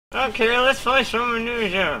Okay, let's play some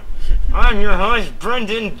Amnesia. I'm your host,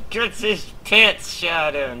 Brendan gets his pants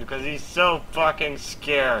shot in because he's so fucking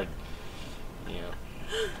scared. Yeah.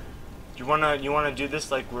 You wanna do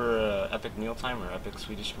this like we're epic mealtime or epic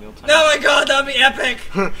Swedish mealtime? Oh my god, that'd be epic!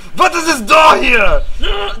 What is this door here?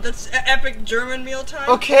 That's epic German mealtime?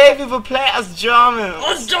 Okay, we will play as Germans.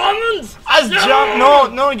 As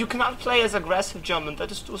Germans? No, you cannot play as aggressive German.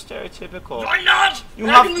 That is too stereotypical. Why not? You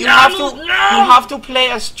have to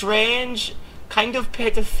play a strange, kind of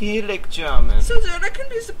pedophilic German. So then I can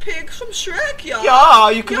be the pig from Shrek, yeah? Yeah,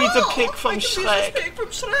 you can be the pig from Shrek. I can be the pig from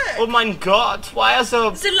Shrek. Oh my god, why are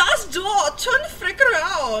so... The last door, turn the frick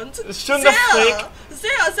around. Turn the frick?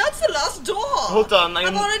 There, that's the last door. Hold on,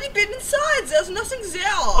 I've already been inside, there's nothing there.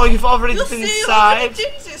 Oh, you've already been inside? You'll see, I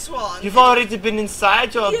did this one. You've already been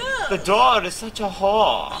inside? Yeah. The door is such a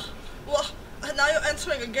whore. Well, now you're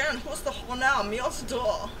entering again. Who's the whore now? Me or the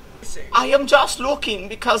door? I am just looking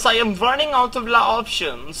because I am running out of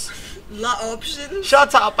options. Options?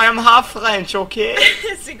 Shut up, I am half French, okay?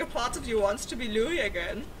 I think a part of you wants to be Louis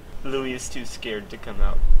again. Louis is too scared to come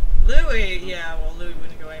out. Louis? Yeah, well, Louis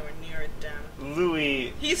wouldn't go anywhere near it, damn it.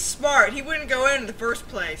 Louis... He's smart, he wouldn't go in the first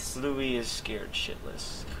place. Louis is scared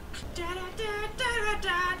shitless.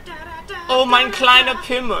 Oh, mein kleiner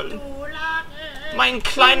Pimmel. Mein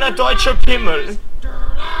kleiner deutscher Pimmel.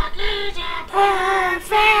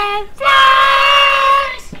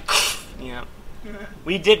 Yeah.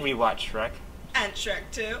 We did rewatch Shrek. And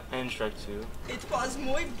Shrek 2. And Shrek 2. It was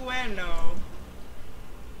muy bueno.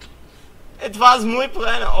 It was muy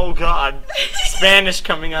bueno. Oh god. Spanish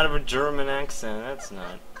coming out of a German accent.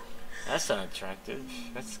 That's not attractive.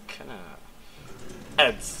 That's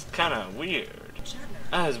kinda weird.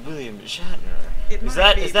 As William Shatner. Is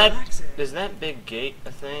that big gate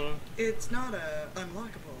a thing? It's not a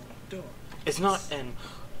unlockable door. It's not an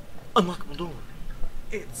unlockable door.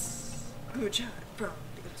 It's Muchad from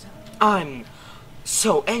the other side. I'm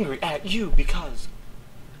so angry at you because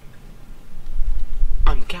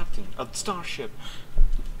I'm the captain of the Starship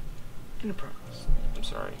Enterprise. I'm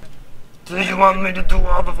sorry. Do you want me to do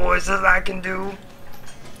all the voices I can do?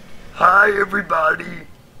 Hi everybody.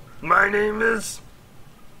 My name is...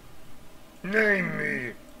 Name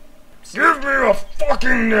me. Give me a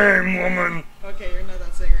fucking name, woman. Okay, you're not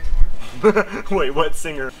that singer anymore. Wait, what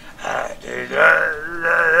singer? And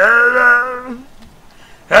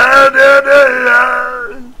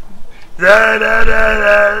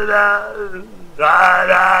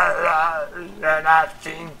I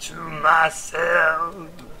think to myself,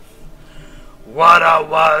 what a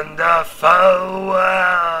wonderful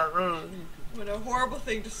world. What a horrible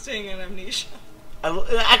thing to sing in Amnesia.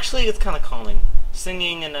 Actually, it's kind of calming.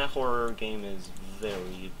 Singing in a horror game is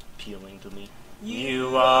very appealing to me.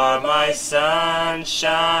 You are my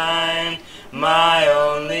sunshine, my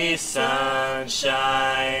only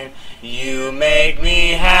sunshine. You make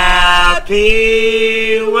me happy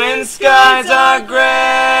when skies are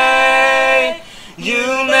gray.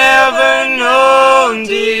 You never know,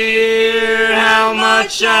 dear, how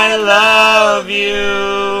much I love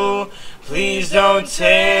you. Please don't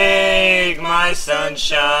take my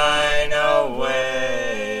sunshine away.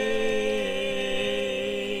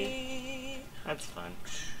 That's fun.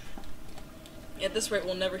 At this rate,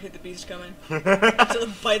 we'll never hit the beast coming. Until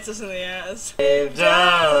it bites us in the ass. Saved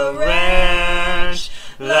a wretch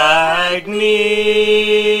like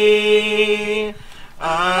me.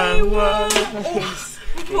 I was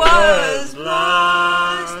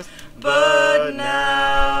lost, but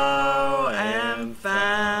now am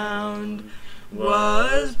found.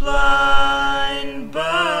 Was blind,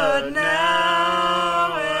 but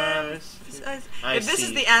now am... If this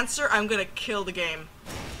is the answer, I'm gonna kill the game.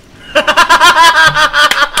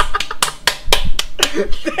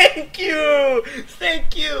 Thank you!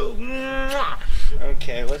 Thank you!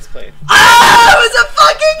 Okay, let's play. Ah! It was a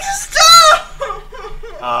fucking stone!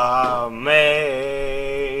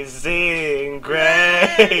 Amazing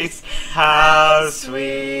grace, how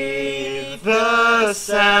sweet the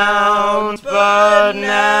sound, but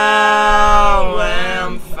now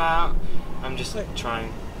am found. I'm just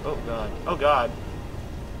trying. Oh god. Oh god.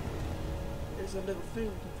 There's a little thing we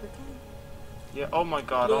can click on. Yeah, oh my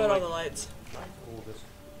god. Blow oh out my all the lights. 9th August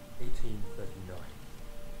 1839.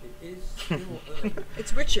 It is still early.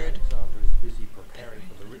 It's Richard. Alexander is busy preparing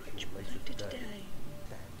for the ritual later today.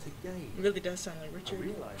 Stand to gain. It really does sound like I Richard.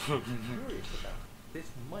 realise what I'm curious about. This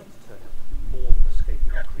might turn out to be more than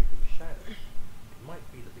escaping a creeping shadow. It might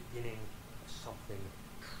be the beginning of something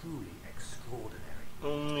truly extraordinary.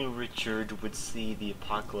 Only Richard would see the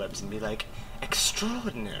apocalypse and be like,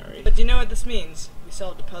 extraordinary. But do you know what this means? We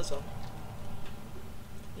solved a puzzle.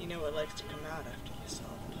 You know what likes to come out after you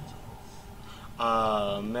solve a puzzle.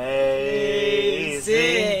 Amazing.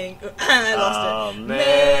 I lost it.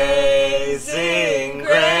 Amazing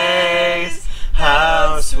grace,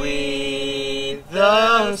 how sweet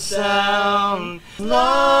the sound,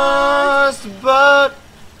 lost but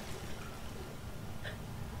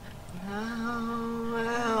now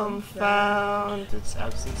am found. It's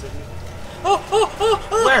absence of you. Oh, oh, oh,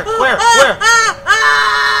 oh, Where? oh, Where? Where?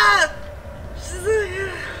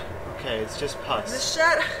 Okay, it's just The pus.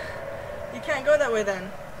 shot. You can't go that way then.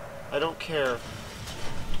 I don't care.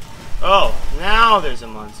 Oh, now there's a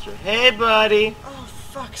monster. Hey, buddy. Oh,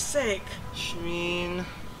 fuck's sake. Shmeen.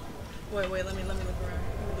 Wait, let me look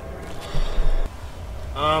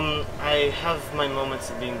around. I have my moments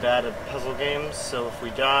of being bad at puzzle games, so if we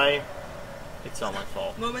die, it's all my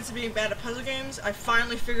fault. Moments of being bad at puzzle games. I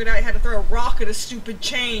finally figured out how to throw a rock at a stupid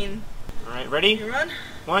chain. Alright, ready? You run?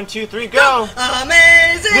 1, 2, 3, go!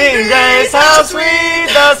 Amazing Grace, how sweet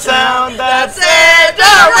the sound that saved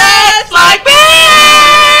a wretch like me!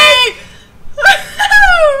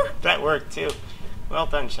 That worked too. Well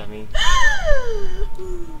done, Shami.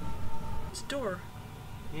 It's a door.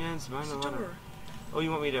 Yeah, it's mine. It's a door. Oh,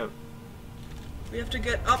 you want me to? We have to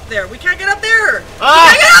get up there. We can't get up there!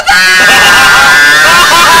 Ah! We can't get up there!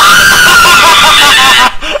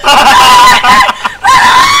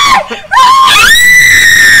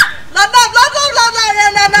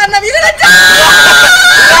 You're gonna die!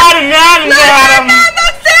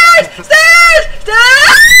 Stairs!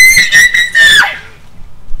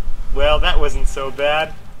 Well, that wasn't so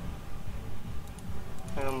bad.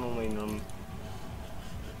 I'm only numb.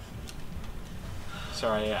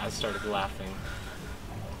 Sorry, I started laughing.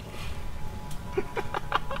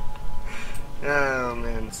 Oh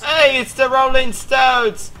man. Hey, it's the Rolling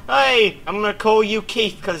Stones! Hey, I'm gonna call you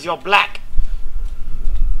Keith because you're black.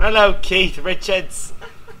 Hello, Keith Richards.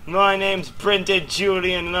 My name's Brendan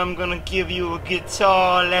Julian and I'm gonna give you a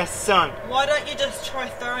guitar lesson. Why don't you just try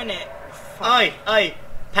throwing it? Hey,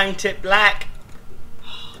 paint it black.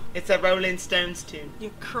 It's a Rolling Stones tune. You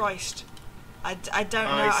Christ. I don't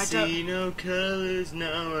know. I see no colors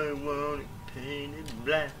now, I want it painted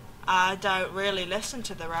black. I don't really listen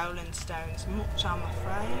to the Rolling Stones much, I'm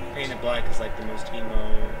afraid. Painted Black is like the most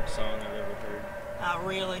emo song I've ever heard. Oh,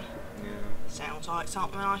 really? Yeah. Sounds like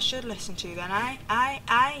something I should listen to then, eh?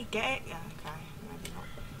 Get it? Yeah, okay, maybe not.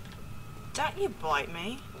 Don't you bite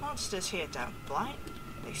me. Monsters here don't bite.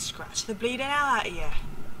 They scratch the bleeding hell out of you.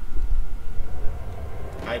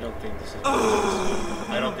 I don't think this is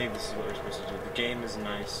I don't think this is what we're supposed to do. The game is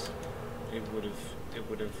nice. It would have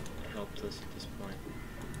helped us at this point.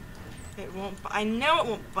 It won't. I know it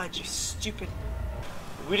won't budge, you stupid.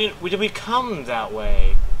 Did we come that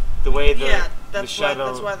way? The way the shadow.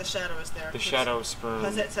 That's why the shadow is there. The shadow sperm.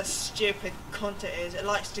 Because it's a stupid cunt it is. It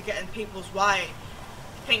likes to get in people's way.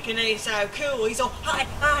 Thinking he's so cool. He's all, hey,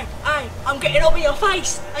 I'm getting up in your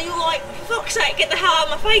face. And you're like, for fuck's sake, get the hell out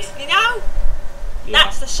of my face, you know? Yeah.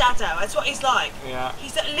 That's the shadow. That's what he's like. Yeah.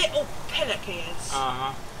 He's that little pillock he is.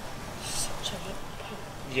 Uh-huh. Such a little pillock.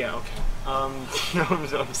 Yeah, okay. No,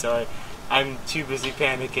 I'm sorry. I'm too busy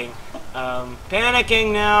panicking.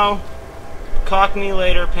 Panicking now. Cockney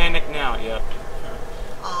later, panic now. Yep.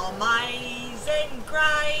 Amazing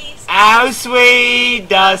grace. How sweet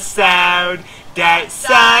the sound that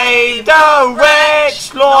saved a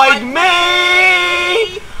wretch like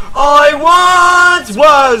me. I once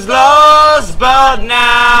was lost, but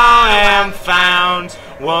now am found.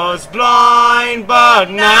 Was blind,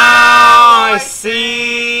 but now I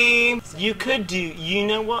see. You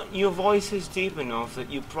know what? Your voice is deep enough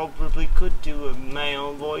that you probably could do a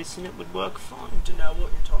male voice and it would work fine. Do you know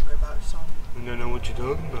what you're talking about, son? I don't know what you're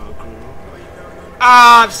talking about, girl.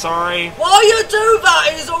 Ah, I'm sorry. While you do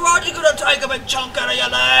that, he's already gonna take a big chunk out of your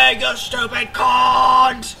leg, you stupid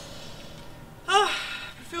cunt!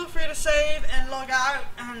 Feel free to save and log out,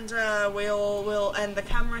 and we'll end the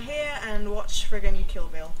camera here and watch friggin' You Kill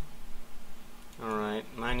Bill. Alright,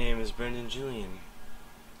 my name is Brendan Julian,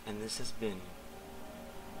 and this has been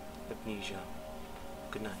Amnesia.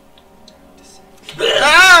 Good night.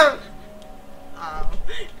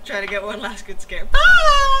 Try to get one last good scare.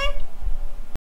 Bye!